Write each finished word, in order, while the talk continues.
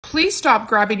Please stop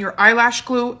grabbing your eyelash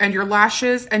glue and your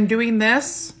lashes and doing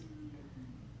this.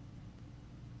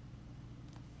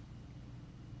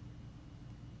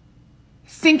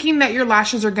 Thinking that your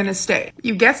lashes are gonna stay.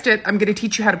 You guessed it, I'm gonna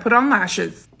teach you how to put on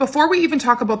lashes. Before we even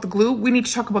talk about the glue, we need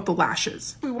to talk about the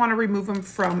lashes. We wanna remove them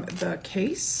from the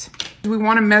case. We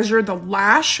wanna measure the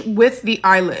lash with the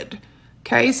eyelid.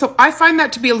 Okay, so I find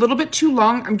that to be a little bit too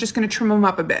long. I'm just gonna trim them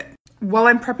up a bit. While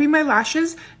I'm prepping my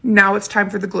lashes, now it's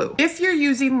time for the glue. If you're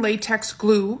using latex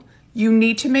glue, you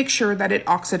need to make sure that it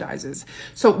oxidizes.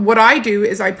 So what I do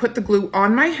is I put the glue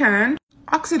on my hand.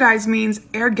 Oxidize means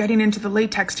air getting into the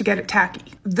latex to get it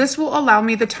tacky. This will allow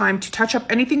me the time to touch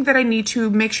up anything that I need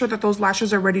to make sure that those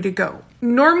lashes are ready to go.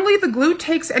 Normally the glue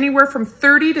takes anywhere from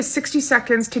 30 to 60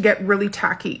 seconds to get really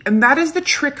tacky, and that is the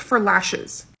trick for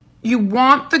lashes. You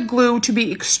want the glue to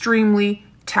be extremely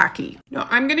tacky. Now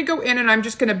I'm gonna go in and I'm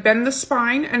just gonna bend the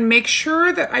spine and make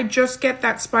sure that I just get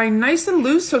that spine nice and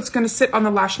loose so it's gonna sit on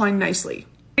the lash line nicely.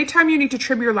 Anytime you need to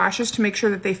trim your lashes to make sure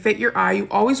that they fit your eye, you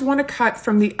always want to cut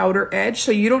from the outer edge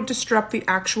so you don't disrupt the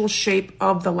actual shape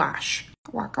of the lash.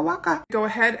 Waka waka. Go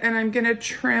ahead and I'm going to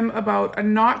trim about 1.5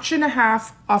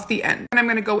 notches off the end. And I'm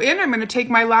going to go in, I'm going to take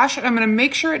my lash and I'm going to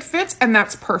make sure it fits, and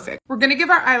that's perfect. We're going to give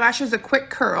our eyelashes a quick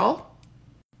curl.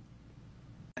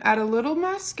 Add a little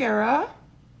mascara.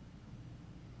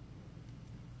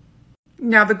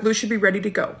 Now the glue should be ready to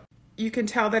go. You can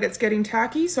tell that it's getting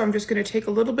tacky, so I'm just going to take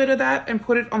a little bit of that and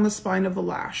put it on the spine of the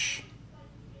lash.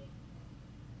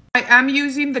 I am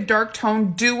using the dark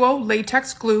tone Duo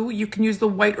latex glue. You can use the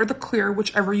white or the clear,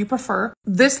 whichever you prefer.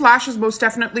 This lash is most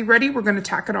definitely ready. We're going to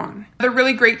tack it on. Another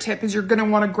really great tip is you're going to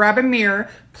want to grab a mirror,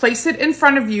 place it in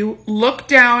front of you, look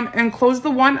down and close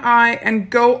the one eye and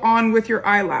go on with your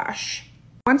eyelash.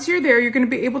 Once you're there, you're going to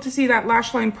be able to see that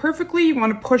lash line perfectly. You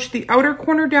want to push the outer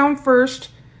corner down first,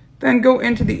 then go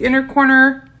into the inner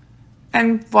corner,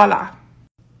 and voila.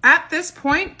 At this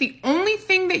point, the only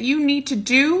thing that you need to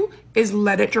do is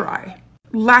let it dry.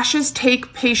 Lashes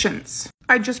take patience.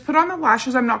 I just put on the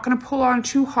lashes. I'm not gonna pull on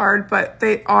too hard, but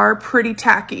they are pretty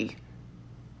tacky.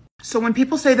 So when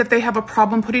people say that they have a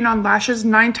problem putting on lashes,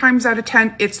 9 times out of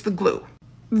 10, it's the glue.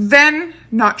 Then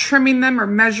not trimming them or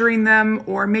measuring them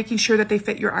or making sure that they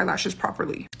fit your eyelashes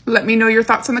properly. Let me know your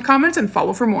thoughts in the comments and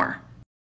follow for more.